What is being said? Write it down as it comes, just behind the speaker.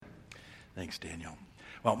Thanks, Daniel.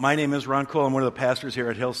 Well, my name is Ron Cole. I'm one of the pastors here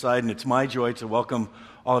at Hillside, and it's my joy to welcome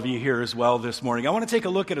all of you here as well this morning. I want to take a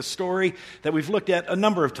look at a story that we've looked at a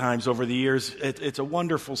number of times over the years. It's a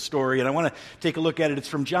wonderful story, and I want to take a look at it. It's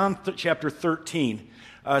from John chapter 13.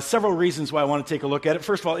 Several reasons why I want to take a look at it.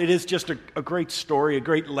 First of all, it is just a great story, a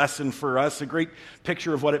great lesson for us, a great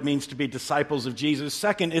picture of what it means to be disciples of Jesus.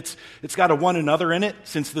 Second, it's got a one another in it.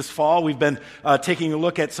 Since this fall, we've been taking a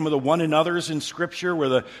look at some of the one another's in Scripture, where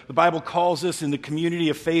the Bible calls us in the community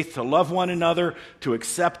of faith to love one another, to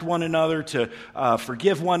accept one another, to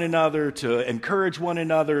forgive one another, to encourage one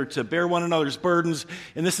another, to bear one another's burdens.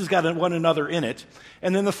 And this has got a one another in it.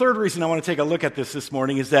 And then the third reason I want to take a look at this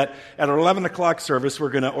morning is that at our 11 o'clock service, we're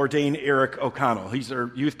going to ordain Eric O'Connell. He's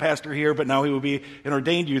our youth pastor here, but now he will be an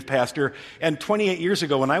ordained youth pastor. And 28 years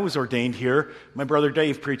ago when I was ordained here, my brother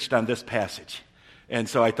Dave preached on this passage. And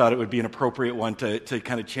so I thought it would be an appropriate one to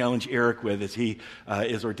kind of challenge Eric with as he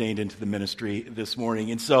is ordained into the ministry this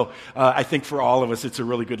morning. And so I think for all of us, it's a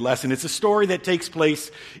really good lesson. It's a story that takes place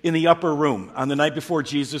in the upper room. On the night before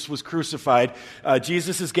Jesus was crucified,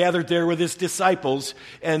 Jesus is gathered there with his disciples,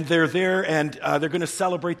 and they're there, and they're going to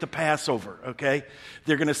celebrate the Passover, okay?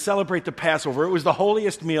 They're going to celebrate the Passover. It was the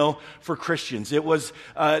holiest meal for Christians. It was,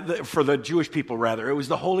 for the Jewish people, rather. It was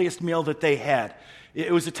the holiest meal that they had.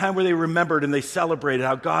 It was a time where they remembered and they celebrated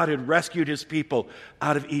how God had rescued his people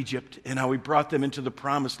out of Egypt and how he brought them into the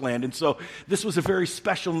promised land. And so this was a very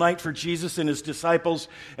special night for Jesus and his disciples,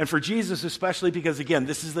 and for Jesus especially because, again,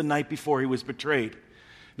 this is the night before he was betrayed.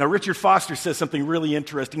 Now, Richard Foster says something really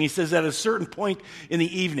interesting. He says that at a certain point in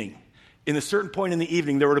the evening, there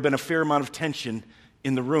would have been a fair amount of tension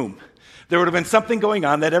in the room. There would have been something going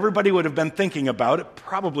on that everybody would have been thinking about.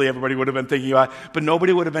 Probably everybody would have been thinking about it, but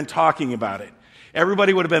nobody would have been talking about it.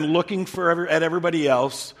 Everybody would have been looking at everybody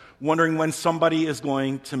else, wondering when somebody is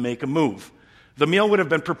going to make a move. The meal would have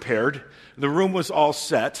been prepared. The room was all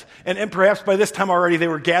set. And perhaps by this time already they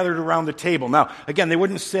were gathered around the table. Now, again, they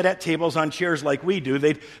wouldn't sit at tables on chairs like we do.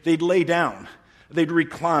 They'd lay down. They'd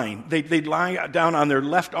recline. They'd lie down on their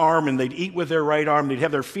left arm, and they'd eat with their right arm. They'd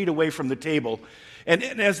have their feet away from the table. And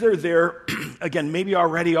as they're there, again, maybe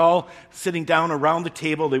already all sitting down around the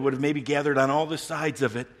table, they would have maybe gathered on all the sides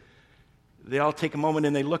of it. They all take a moment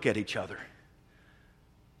and they look at each other.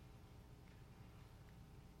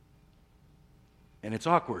 And it's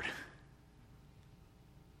awkward.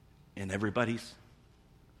 And everybody's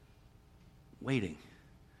waiting.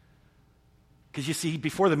 Because you see,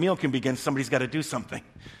 before the meal can begin, somebody's got to do something.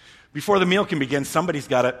 Before the meal can begin, somebody's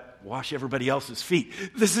got to wash everybody else's feet.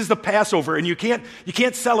 This is the Passover, and you can't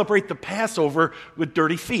celebrate the Passover with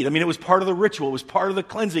dirty feet. I mean, it was part of the ritual. It was part of the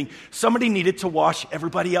cleansing. Somebody needed to wash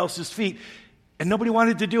everybody else's feet, and nobody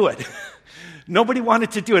wanted to do it. Nobody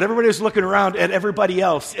wanted to do it. Everybody was looking around at everybody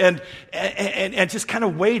else and just kind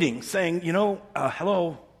of waiting, saying,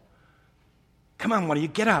 hello, come on, why don't you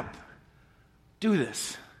get up? Do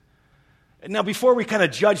this. Now, before we kind of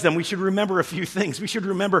judge them, we should remember a few things. We should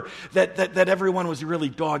remember that everyone was really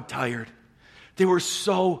dog-tired. They were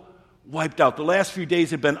so wiped out. The last few days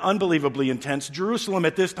had been unbelievably intense. Jerusalem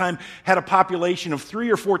at this time had a population of 3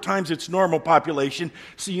 or 4 times its normal population,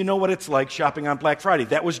 so you know what it's like shopping on Black Friday.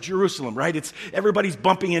 That was Jerusalem, right? Everybody's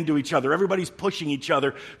bumping into each other. Everybody's pushing each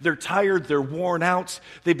other. They're tired. They're worn out.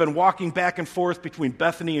 They've been walking back and forth between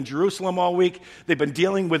Bethany and Jerusalem all week. They've been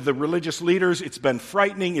dealing with the religious leaders. It's been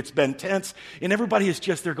frightening. It's been tense. And everybody is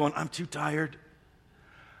just there going, I'm too tired.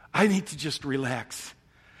 I need to just relax.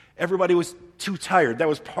 Everybody was too tired. That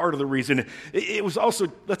was part of the reason. It was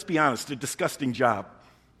also, let's be honest, a disgusting job.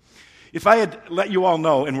 If I had let you all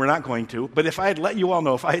know, and we're not going to, but if I had let you all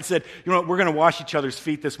know, if I had said, we're going to wash each other's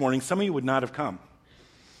feet this morning, some of you would not have come.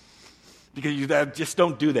 Because you just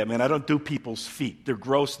don't do that, man. I don't do people's feet. They're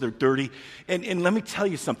gross, they're dirty. And let me tell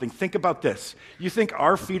you something. Think about this. You think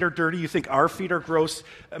our feet are dirty? You think our feet are gross?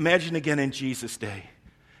 Imagine again in Jesus' day.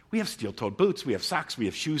 We have steel-toed boots, we have socks, we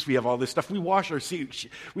have shoes, we have all this stuff. We wash our feet.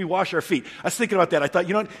 I was thinking about that. I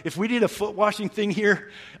thought, if we did a foot washing thing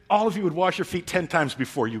here, all of you would wash your feet 10 times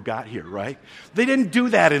before you got here, right? They didn't do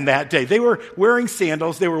that in that day. They were wearing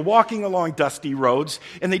sandals, they were walking along dusty roads,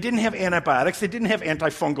 and they didn't have antibiotics, they didn't have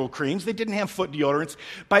antifungal creams, they didn't have foot deodorants.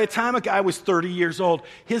 By the time a guy was 30 years old,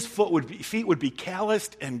 his feet would be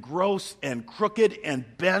calloused and gross and crooked and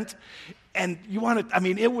bent, and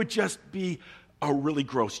it would just be a really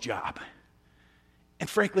gross job. And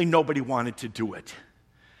frankly, nobody wanted to do it.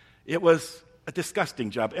 It was a disgusting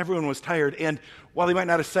job. Everyone was tired, and while they might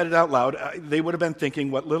not have said it out loud, they would have been thinking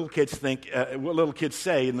what little kids think, what little kids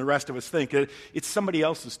say, and the rest of us think. It's somebody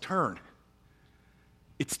else's turn.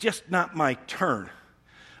 It's just not my turn.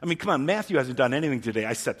 I mean, come on, Matthew hasn't done anything today.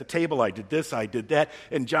 I set the table, I did this, I did that.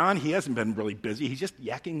 And John, he hasn't been really busy. He's just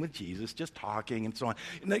yakking with Jesus, just talking and so on.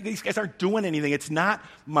 And these guys aren't doing anything. It's not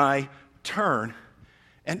my turn.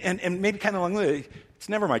 And maybe kind of along the way, it's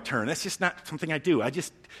never my turn. That's just not something I do.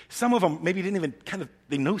 Some of them maybe didn't even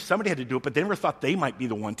they knew somebody had to do it, but they never thought they might be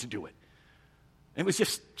the one to do it. It was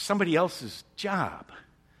just somebody else's job.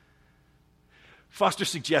 Foster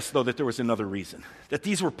suggests, though, that there was another reason, that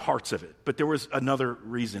these were parts of it, but there was another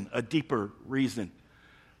reason, a deeper reason,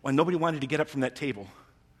 why nobody wanted to get up from that table,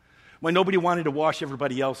 why nobody wanted to wash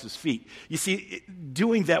everybody else's feet. You see,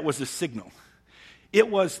 doing that was a signal. It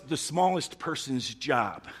was the smallest person's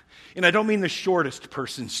job. And I don't mean the shortest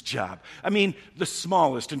person's job. I mean the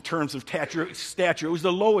smallest in terms of stature. It was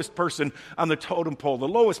the lowest person on the totem pole, the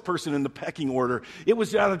lowest person in the pecking order. It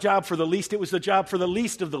was not a job for the least. It was a job for the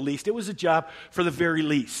least of the least. It was a job for the very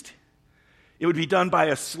least. It would be done by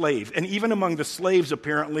a slave. And even among the slaves,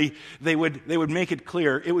 apparently, they would make it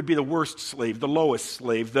clear it would be the worst slave, the lowest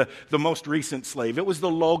slave, the most recent slave. It was the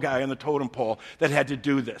low guy on the totem pole that had to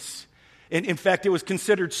do this. In fact, it was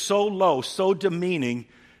considered so low, so demeaning,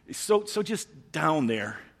 so just down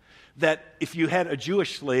there, that if you had a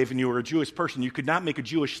Jewish slave and you were a Jewish person, you could not make a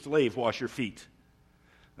Jewish slave wash your feet.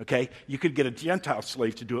 Okay? You could get a Gentile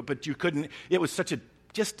slave to do it, but you couldn't. It was such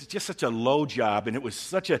a low job, and it was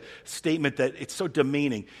such a statement that it's so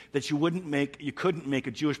demeaning that you couldn't make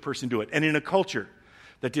a Jewish person do it. And in a culture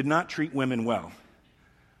that did not treat women well,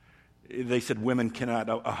 they said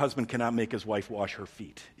a husband cannot make his wife wash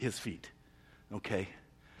his feet. Okay?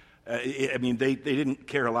 I mean, they didn't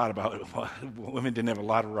care a lot about it. Women didn't have a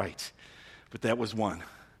lot of rights, but that was one.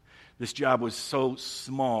 This job was so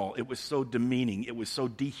small. It was so demeaning. It was so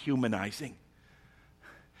dehumanizing.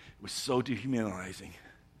 It was so dehumanizing.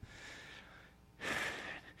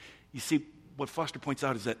 You see, what Foster points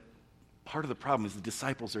out is that part of the problem is the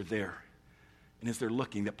disciples are there. And as they're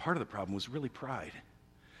looking, that part of the problem was really pride.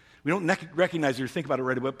 We don't recognize it or think about it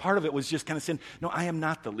right away, but part of it was just kind of saying, no, I am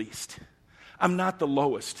not the least. I'm not the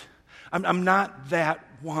lowest. I'm not that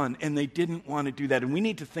one. And they didn't want to do that. And we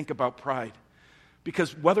need to think about pride.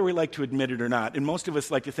 Because whether we like to admit it or not, and most of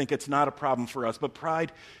us like to think it's not a problem for us, but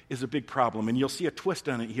pride is a big problem. And you'll see a twist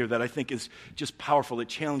on it here that I think is just powerful. It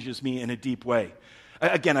challenges me in a deep way.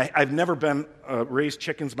 Again, I've never been raised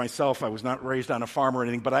chickens myself. I was not raised on a farm or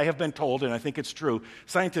anything, but I have been told, and I think it's true,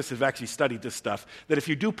 scientists have actually studied this stuff, that if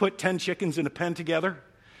you do put 10 chickens in a pen together,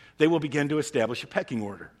 they will begin to establish a pecking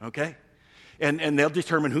order, okay? And they'll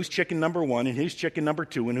determine who's chicken number 1 and who's chicken number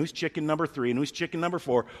 2 and who's chicken number 3 and who's chicken number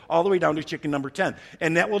 4, all the way down to chicken number 10.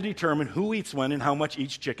 And that will determine who eats when and how much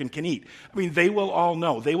each chicken can eat. I mean, they will all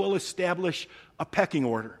know. They will establish a pecking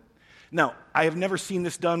order. Now, I have never seen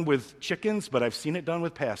this done with chickens, but I've seen it done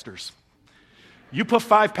with pastors. You put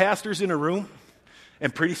 5 pastors in a room,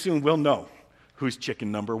 and pretty soon we'll know who's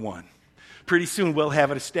chicken number 1. Pretty soon we'll have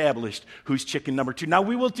it established who's chicken number 2. Now,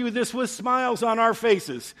 we will do this with smiles on our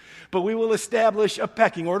faces, but we will establish a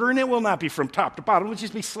pecking order, and it will not be from top to bottom. It will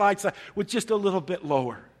just be slide with just a little bit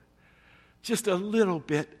lower. Just a little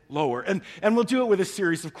bit lower. And we'll do it with a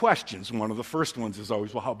series of questions. One of the first ones is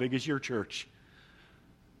always, well, how big is your church?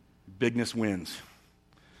 Bigness wins.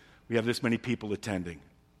 We have this many people attending.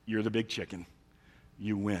 You're the big chicken.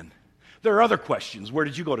 You win. There are other questions. Where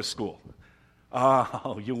did you go to school?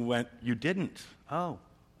 Oh, you didn't. Oh,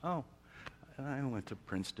 I went to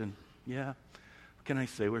Princeton. Yeah. What can I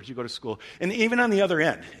say? Where did you go to school? And even on the other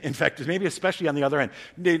end, in fact, maybe especially on the other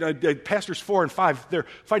end, pastors 4 and 5, they're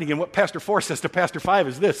fighting. And what Pastor 4 says to Pastor 5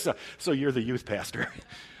 is this. So you're the youth pastor.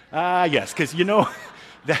 Yes, because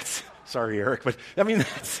that's, sorry, Eric, but I mean,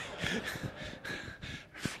 that's,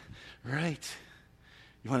 right.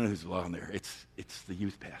 You want to know who's on there? It's the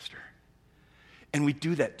youth pastor. And we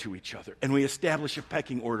do that to each other. And we establish a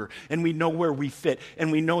pecking order. And we know where we fit.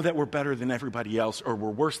 And we know that we're better than everybody else, or we're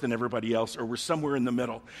worse than everybody else, or we're somewhere in the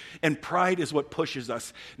middle. And pride is what pushes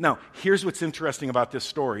us. Now, here's what's interesting about this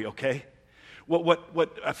story, okay?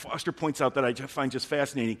 What Foster points out that I find just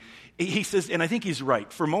fascinating, he says, and I think he's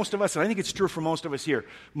right, for most of us, and I think it's true for most of us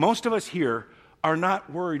here are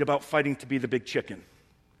not worried about fighting to be the big chicken.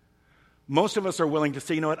 Most of us are willing to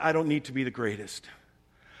say, you know what, I don't need to be the greatest.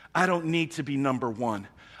 I don't need to be number 1.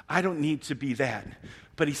 I don't need to be that.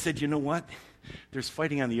 But he said, you know what? There's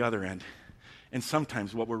fighting on the other end. And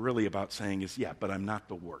sometimes what we're really about saying is, yeah, but I'm not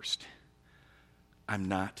the worst. I'm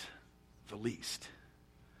not the least.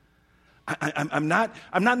 I'm not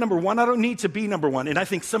number 1. I don't need to be number 1. And I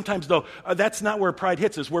think sometimes, though, that's not where pride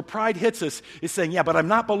hits us. Where pride hits us is saying, yeah, but I'm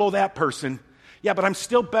not below that person. Yeah, but I'm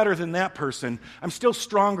still better than that person. I'm still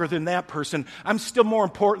stronger than that person. I'm still more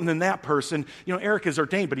important than that person. You know, Eric is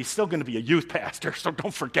ordained, but he's still going to be a youth pastor, so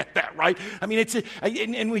don't forget that, right? I mean,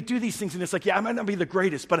 and we do these things, and it's like, yeah, I might not be the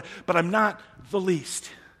greatest, but I'm not the least.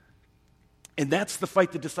 And that's the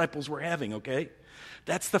fight the disciples were having, okay?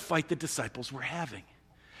 That's the fight the disciples were having.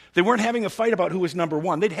 They weren't having a fight about who was number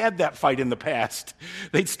one. They'd had that fight in the past.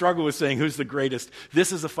 They'd struggle with saying who's the greatest.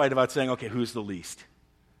 This is a fight about saying, okay, who's the least?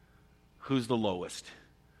 Who's the lowest?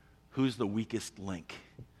 Who's the weakest link?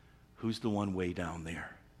 Who's the one way down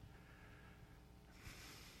there?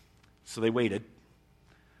 So they waited,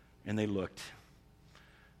 and they looked,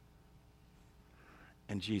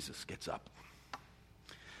 and Jesus gets up.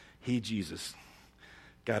 He, Jesus,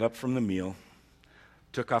 got up from the meal,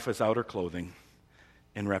 took off his outer clothing,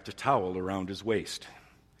 and wrapped a towel around his waist.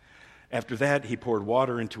 After that, he poured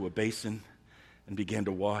water into a basin and began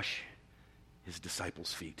to wash his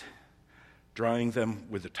disciples' feet, drying them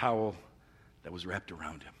with the towel that was wrapped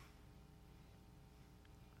around him.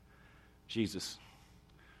 Jesus,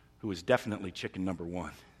 who is definitely chicken number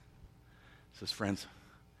one, says, friends,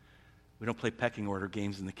 we don't play pecking order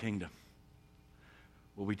games in the kingdom.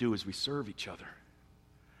 What we do is we serve each other.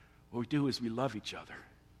 What we do is we love each other.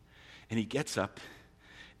 And he gets up,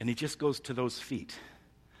 and he just goes to those feet,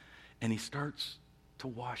 and he starts to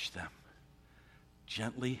wash them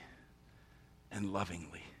gently and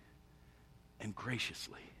lovingly and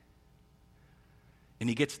graciously. And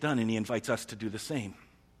he gets done, and he invites us to do the same.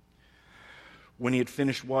 When he had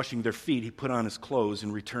finished washing their feet, he put on his clothes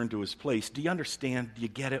and returned to his place. Do you understand? Do you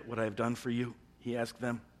get it, what I've done for you? He asked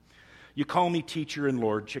them. You call me teacher and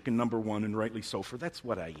Lord, chicken number one, and rightly so, for that's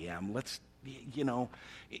what I am.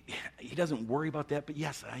 He doesn't worry about that, but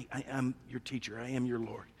yes, I am your teacher. I am your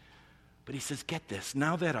Lord. But he says, get this,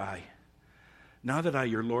 now that I,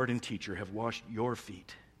 your Lord and teacher, have washed your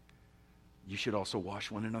feet, you should also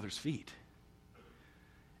wash one another's feet.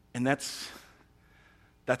 And that's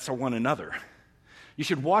our one another. You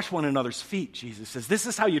should wash one another's feet, Jesus says. This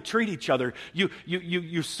is how you treat each other.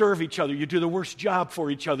 You serve each other. You do the worst job for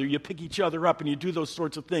each other. You pick each other up, and you do those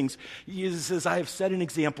sorts of things. Jesus says, I have set an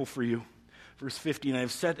example for you. Verse 15, I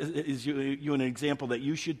have set you an example that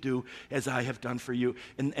you should do as I have done for you.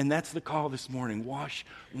 And that's the call this morning. Wash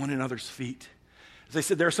one another's feet. As I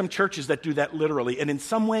said, there are some churches that do that literally. And in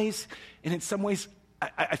some ways,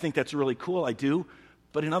 I think that's really cool. I do.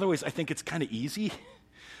 But in other ways, I think it's kind of easy.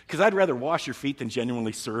 Because I'd rather wash your feet than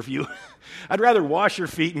genuinely serve you. I'd rather wash your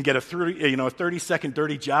feet and get a 30-second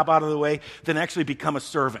dirty job out of the way than actually become a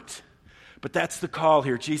servant. But that's the call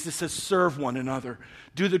here. Jesus says, serve one another.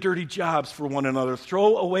 Do the dirty jobs for one another.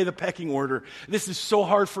 Throw away the pecking order. This is so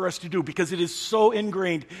hard for us to do because it is so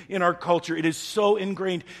ingrained in our culture. It is so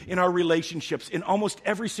ingrained in our relationships. In almost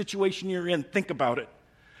every situation you're in, think about it.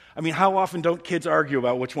 I mean, how often don't kids argue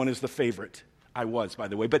about which one is the favorite? I was, by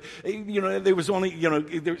the way. But, there was only,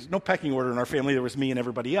 there was no pecking order in our family. There was me and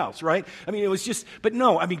everybody else, right? I mean, it was just, but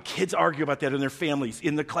no, I mean, kids argue about that in their families,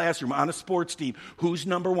 in the classroom, on a sports team. Who's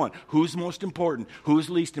number one? Who's most important? Who's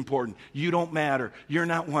least important? You don't matter. You're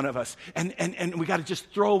not one of us. And we got to just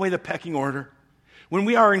throw away the pecking order. When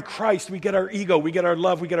we are in Christ, we get our ego, we get our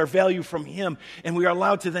love, we get our value from Him, and we are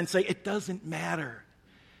allowed to then say, it doesn't matter.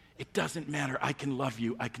 It doesn't matter. I can love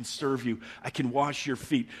you. I can serve you. I can wash your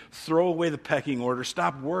feet. Throw away the pecking order.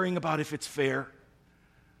 Stop worrying about if it's fair.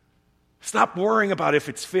 Stop worrying about if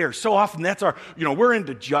it's fair. So often that's we're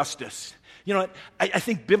into justice. I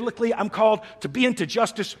think biblically I'm called to be into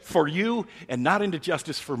justice for you and not into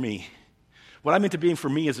justice for me. What I'm into being for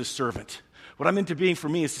me is a servant. What I'm into being for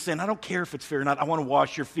me is to say, I don't care if it's fair or not. I want to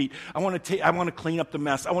wash your feet. I want to clean up the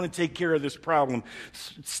mess. I want to take care of this problem.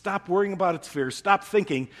 Stop worrying about it's fair. Stop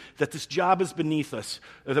thinking that this job is beneath us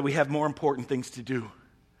or that we have more important things to do.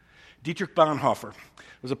 Dietrich Bonhoeffer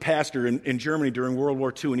was a pastor in Germany during World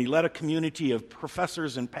War II, and he led a community of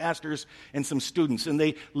professors and pastors and some students, and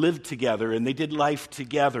they lived together, and they did life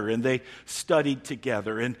together, and they studied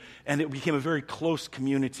together, and it became a very close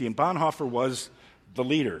community, and Bonhoeffer was the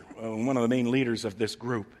leader, one of the main leaders of this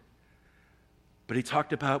group. But he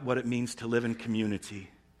talked about what it means to live in community.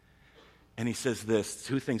 And he says this,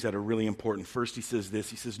 two things that are really important. First, he says this.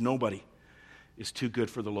 He says, nobody is too good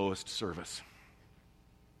for the lowest service.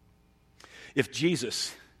 If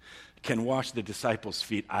Jesus can wash the disciples'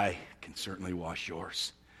 feet, I can certainly wash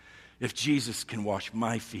yours. If Jesus can wash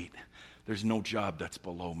my feet, there's no job that's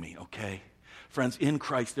below me, okay? Friends, in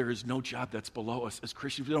Christ, there is no job that's below us. As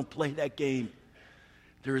Christians, we don't play that game.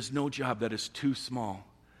 There is no job that is too small.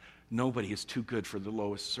 Nobody is too good for the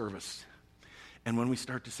lowest service. And when we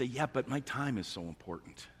start to say, yeah, but my time is so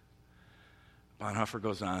important. Bonhoeffer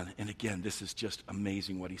goes on, and again, this is just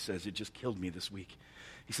amazing what he says. It just killed me this week.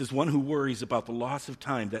 He says, one who worries about the loss of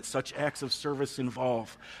time that such acts of service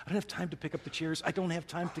involve. I don't have time to pick up the chairs. I don't have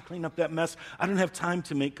time to clean up that mess. I don't have time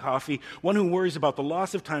to make coffee. One who worries about the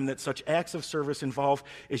loss of time that such acts of service involve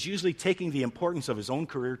is usually taking the importance of his own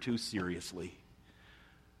career too seriously.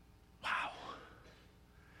 Wow.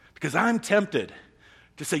 Because I'm tempted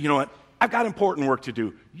to say, you know what? I've got important work to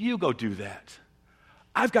do. You go do that.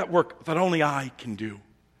 I've got work that only I can do.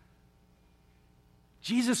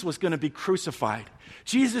 Jesus was going to be crucified.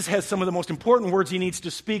 Jesus has some of the most important words he needs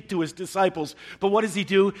to speak to his disciples. But what does he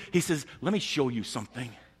do? He says, let me show you something.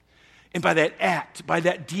 And by that act, by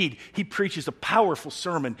that deed, he preaches a powerful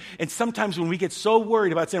sermon. And sometimes when we get so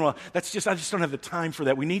worried about saying, well, I just don't have the time for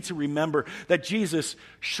that, we need to remember that Jesus,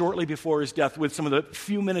 shortly before his death, with some of the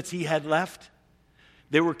few minutes he had left,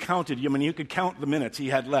 they were counted. I mean, you could count the minutes he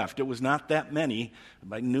had left. It was not that many.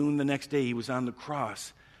 By noon the next day, he was on the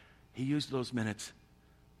cross. He used those minutes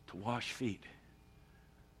to wash feet,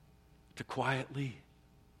 to quietly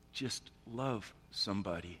just love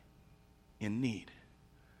somebody in need.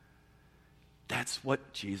 That's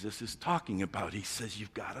what Jesus is talking about. He says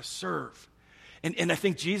you've got to serve. And I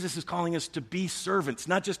think Jesus is calling us to be servants,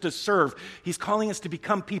 not just to serve. He's calling us to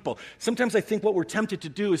become people. Sometimes I think what we're tempted to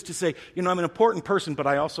do is to say, you know, I'm an important person, but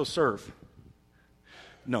I also serve.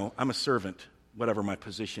 No, I'm a servant, whatever my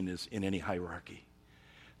position is in any hierarchy.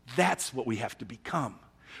 That's what we have to become.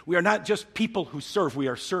 We are not just people who serve. We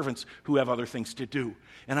are servants who have other things to do.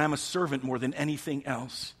 And I'm a servant more than anything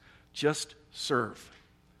else. Just serve.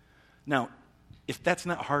 Now, if that's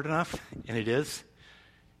not hard enough, and it is,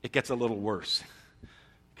 it gets a little worse.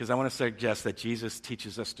 Because I want to suggest that Jesus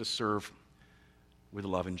teaches us to serve with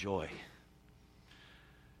love and joy.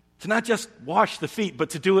 To not just wash the feet,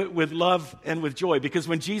 but to do it with love and with joy. Because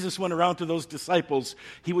when Jesus went around to those disciples,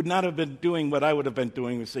 he would not have been doing what I would have been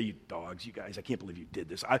doing and say, you dogs, you guys, I can't believe you did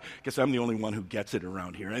this. I guess I'm the only one who gets it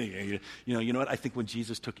around here. You know what? I think when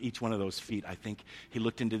Jesus took each one of those feet, I think he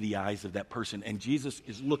looked into the eyes of that person. And Jesus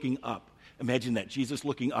is looking up. Imagine that, Jesus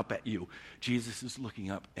looking up at you. Jesus is looking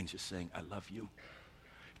up and just saying, I love you.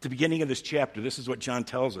 At the beginning of this chapter, this is what John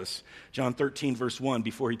tells us. John 13, verse 1,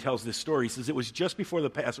 before he tells this story, he says, it was just before the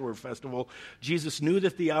Passover festival. Jesus knew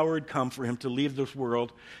that the hour had come for him to leave this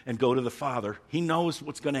world and go to the Father. He knows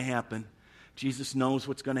what's going to happen. Jesus knows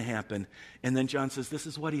what's going to happen. And then John says, this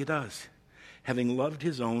is what he does. Having loved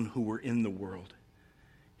his own who were in the world,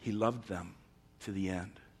 he loved them to the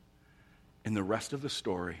end. And the rest of the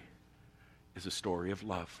story is a story of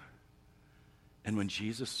love. And when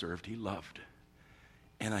Jesus served, he loved.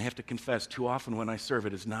 And I have to confess, too often when I serve,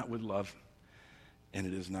 it is not with love and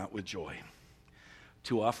it is not with joy.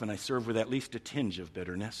 Too often I serve with at least a tinge of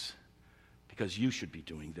bitterness because you should be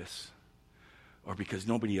doing this, or because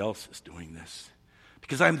nobody else is doing this,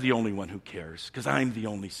 because I'm the only one who cares, because I'm the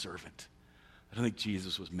only servant. I don't think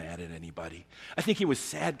Jesus was mad at anybody. I think he was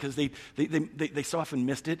sad because they so often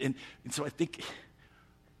missed it. And so I think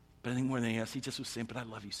more than anything else, he just was saying, but I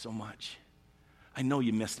love you so much. I know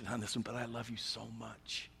you missed it on this one, but I love you so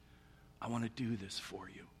much. I want to do this for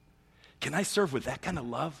you. Can I serve with that kind of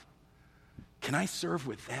love? Can I serve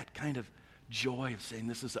with that kind of joy of saying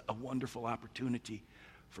this is a wonderful opportunity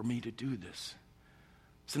for me to do this?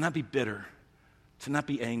 To not be bitter, to not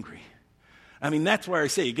be angry. I mean, that's where I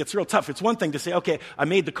say it gets real tough. It's one thing to say, okay, I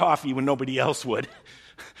made the coffee when nobody else would.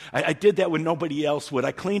 I did that when nobody else would.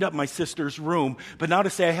 I cleaned up my sister's room. But now to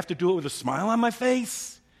say I have to do it with a smile on my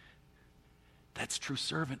face, that's true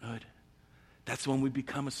servanthood. That's when we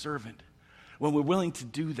become a servant. When we're willing to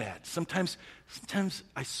do that. Sometimes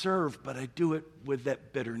I serve, but I do it with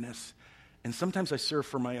that bitterness. And sometimes I serve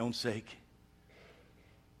for my own sake.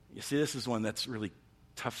 You see, this is one that's really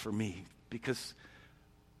tough for me because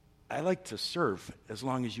I like to serve as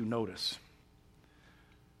long as you notice.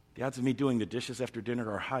 The odds of me doing the dishes after dinner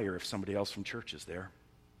are higher if somebody else from church is there.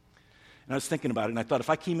 And I was thinking about it, and I thought if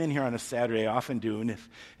I came in here on a Saturday, I often do, and if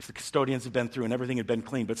the custodians had been through and everything had been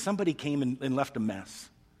clean, but somebody came and left a mess,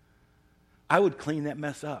 I would clean that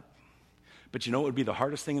mess up. But you know what would be the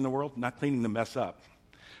hardest thing in the world? Not cleaning the mess up.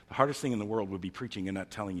 The hardest thing in the world would be preaching and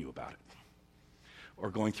not telling you about it.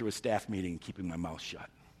 Or going through a staff meeting and keeping my mouth shut.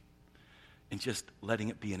 And just letting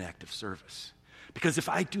it be an act of service. Because if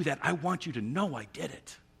I do that, I want you to know I did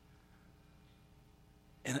it.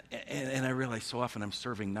 And I realize so often I'm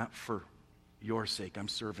serving not for your sake. I'm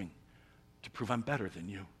serving to prove I'm better than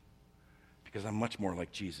you. Because I'm much more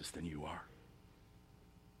like Jesus than you are.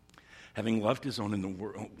 Having loved his own in the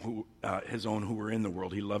world, his own who were in the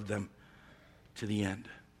world, he loved them to the end.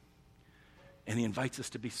 And he invites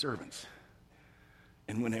us to be servants.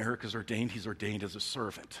 And when Eric is ordained, he's ordained as a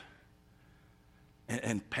servant.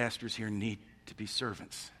 And pastors here need to be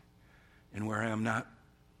servants. And where I am not,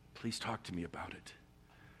 please talk to me about it.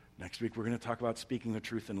 Next week, we're going to talk about speaking the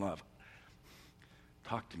truth in love.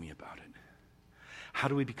 Talk to me about it. How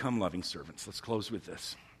do we become loving servants? Let's close with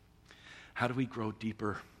this. How do we grow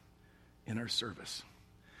deeper in our service?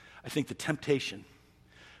 I think the temptation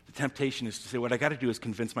is to say, what I got to do is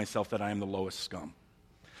convince myself that I am the lowest scum,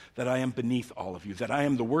 that I am beneath all of you, that I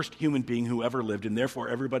am the worst human being who ever lived, and therefore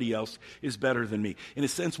everybody else is better than me. In a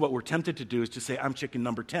sense, what we're tempted to do is to say, I'm chicken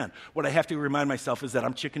number 10. What I have to remind myself is that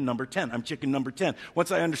I'm chicken number 10. I'm chicken number 10.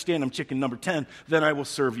 Once I understand I'm chicken number 10, then I will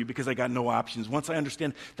serve you because I got no options. Once I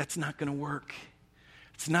understand that's not going to work.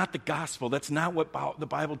 It's not the gospel. That's not what the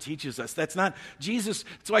Bible teaches us. That's not Jesus.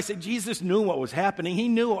 That's why I say Jesus knew what was happening. He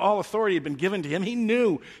knew all authority had been given to him. He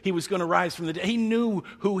knew he was going to rise from the dead. He knew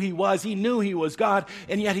who he was. He knew he was God,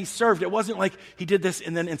 and yet he served. It wasn't like he did this,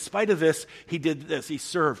 and then in spite of this, he did this. He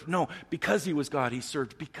served. No, because he was God, he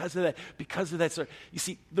served. Because of that. You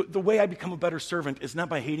see, the way I become a better servant is not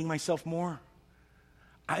by hating myself more.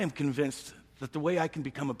 I am convinced that the way I can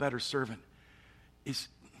become a better servant is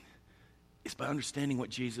by understanding what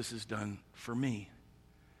Jesus has done for me.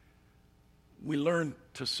 We learn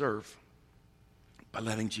to serve by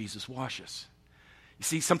letting Jesus wash us. You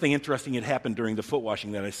see, something interesting had happened during the foot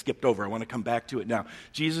washing that I skipped over. I want to come back to it now.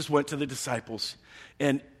 Jesus went to the disciples,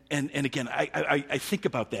 and again, I think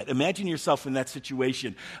about that. Imagine yourself in that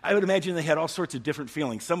situation. I would imagine they had all sorts of different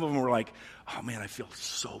feelings. Some of them were like, oh man, I feel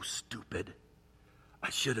so stupid. I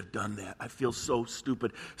should have done that. I feel so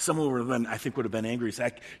stupid. Some of them, I think, would have been angry. Say,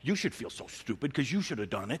 you should feel so stupid because you should have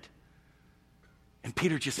done it. And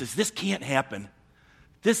Peter just says, this can't happen.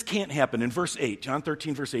 This can't happen. In verse 8, John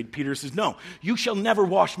 13, verse 8, Peter says, no, you shall never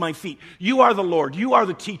wash my feet. You are the Lord. You are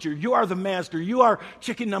the teacher. You are the master. You are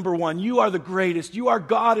chicken number 1. You are the greatest. You are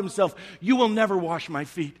God himself. You will never wash my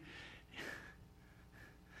feet.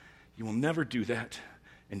 You will never do that.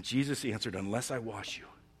 And Jesus answered, unless I wash you,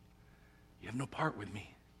 you have no part with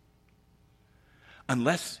me.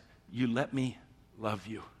 Unless you let me love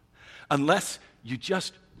you. Unless you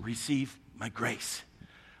just receive my grace.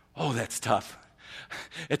 Oh, that's tough.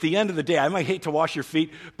 At the end of the day, I might hate to wash your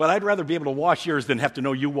feet, but I'd rather be able to wash yours than have to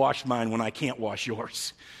know you washed mine when I can't wash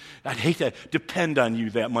yours. I'd hate to depend on you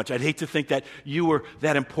that much. I'd hate to think that you were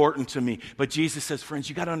that important to me. But Jesus says, friends,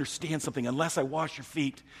 you got to understand something. Unless I wash your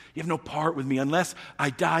feet, you have no part with me. Unless I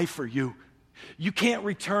die for you. You can't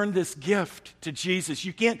return this gift to Jesus.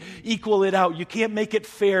 You can't equal it out. You can't make it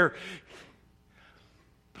fair.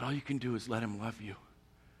 But all you can do is let him love you.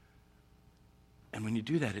 And when you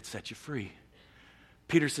do that, it sets you free.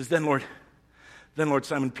 Peter says, then Lord,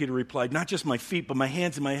 Simon Peter replied, not just my feet, but my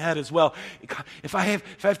hands and my head as well. If I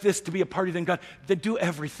have this to be a party, then God, then do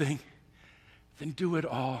everything. Then do it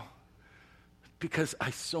all. Because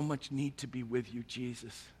I so much need to be with you,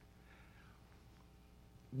 Jesus.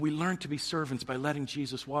 We learn to be servants by letting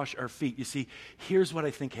Jesus wash our feet. You see, here's what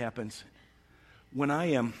I think happens. When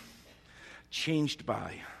I am changed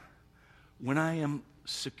by, when I am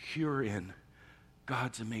secure in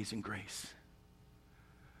God's amazing grace,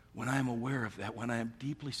 when I am aware of that, when I am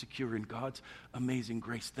deeply secure in God's amazing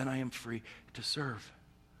grace, then I am free to serve.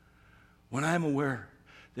 When I am aware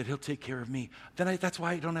that he'll take care of me, then that's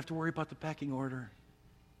why I don't have to worry about the pecking order.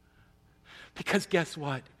 Because guess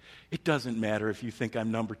what? It doesn't matter if you think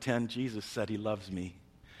I'm number 10. Jesus said he loves me.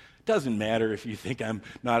 It doesn't matter if you think I'm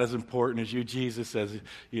not as important as you. Jesus says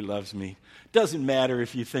he loves me. It doesn't matter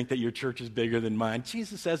if you think that your church is bigger than mine.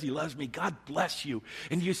 Jesus says he loves me. God bless you.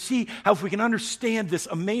 And you see how if we can understand this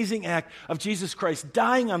amazing act of Jesus Christ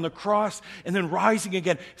dying on the cross and then rising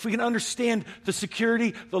again, if we can understand the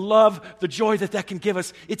security, the love, the joy that can give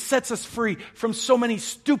us, it sets us free from so many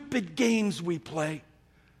stupid games we play.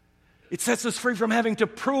 It sets us free from having to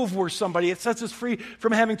prove we're somebody. It sets us free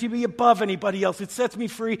from having to be above anybody else. It sets me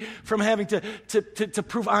free from having to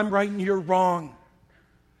prove I'm right and you're wrong.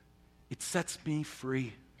 It sets me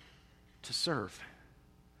free to serve.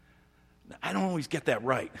 Now, I don't always get that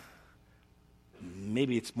right.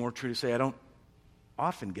 Maybe it's more true to say I don't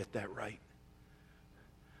often get that right.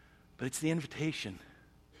 But it's the invitation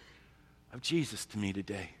of Jesus to me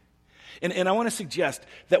today. And I want to suggest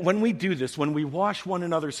that when we do this, when we wash one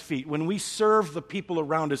another's feet, when we serve the people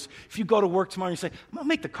around us, if you go to work tomorrow and you say, I'm going to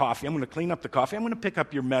make the coffee, I'm going to clean up the coffee, I'm going to pick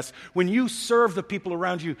up your mess. When you serve the people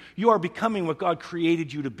around you, you are becoming what God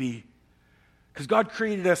created you to be. Because God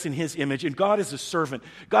created us in his image, and God is a servant.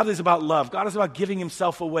 God is about love. God is about giving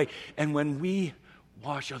himself away. And when we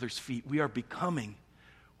wash others' feet, we are becoming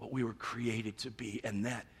what we were created to be, and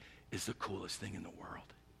that is the coolest thing in the world.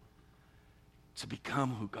 to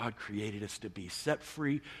become who God created us to be, set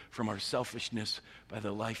free from our selfishness by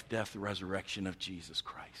the life, death, resurrection of Jesus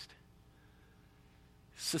Christ.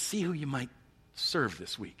 So see who you might serve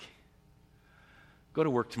this week. Go to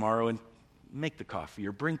work tomorrow and make the coffee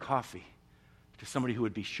or bring coffee to somebody who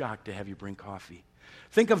would be shocked to have you bring coffee.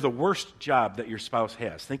 Think of the worst job that your spouse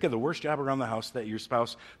has. Think of the worst job around the house that your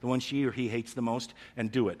spouse, the one she or he hates the most,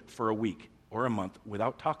 and do it for a week or a month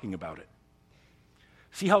without talking about it.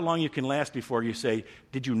 See how long you can last before you say,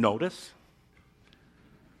 "Did you notice?"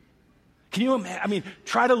 Can you imagine? I mean,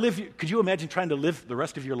 could you imagine trying to live the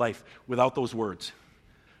rest of your life without those words?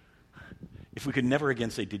 If we could never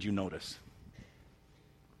again say, "Did you notice?"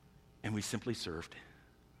 And we simply served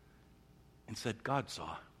and said, "God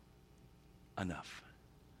saw enough."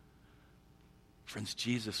 Friends,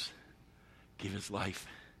 Jesus gave his life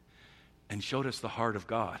and showed us the heart of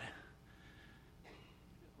God.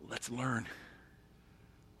 Let's learn.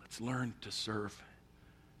 Let's learn to serve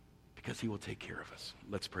because he will take care of us.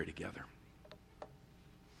 Let's pray together.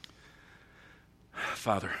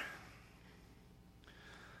 Father,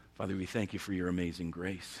 we thank you for your amazing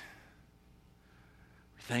grace.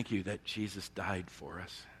 We thank you that Jesus died for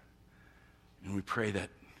us. And we pray that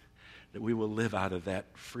we will live out of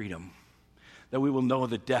that freedom, that we will know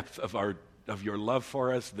the depth of your love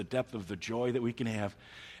for us, the depth of the joy that we can have,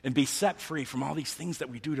 and be set free from all these things that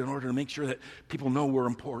we do in order to make sure that people know we're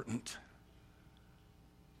important.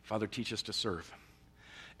 Father, teach us to serve.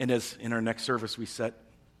 And as in our next service we set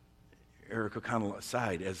Eric O'Connell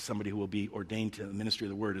aside as somebody who will be ordained to the ministry of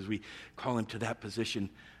the word, as we call him to that position,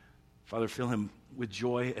 Father, fill him with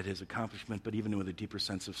joy at his accomplishment, but even with a deeper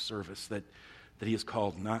sense of service that he is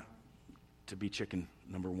called not to be chicken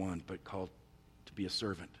number one, but called to be a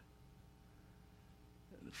servant.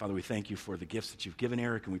 Father, we thank you for the gifts that you've given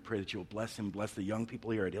Eric, and we pray that you will bless him, bless the young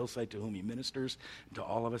people here at Hillside to whom he ministers, and to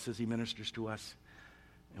all of us as he ministers to us.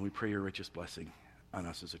 And we pray your richest blessing on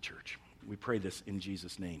us as a church. We pray this in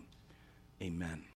Jesus' name. Amen.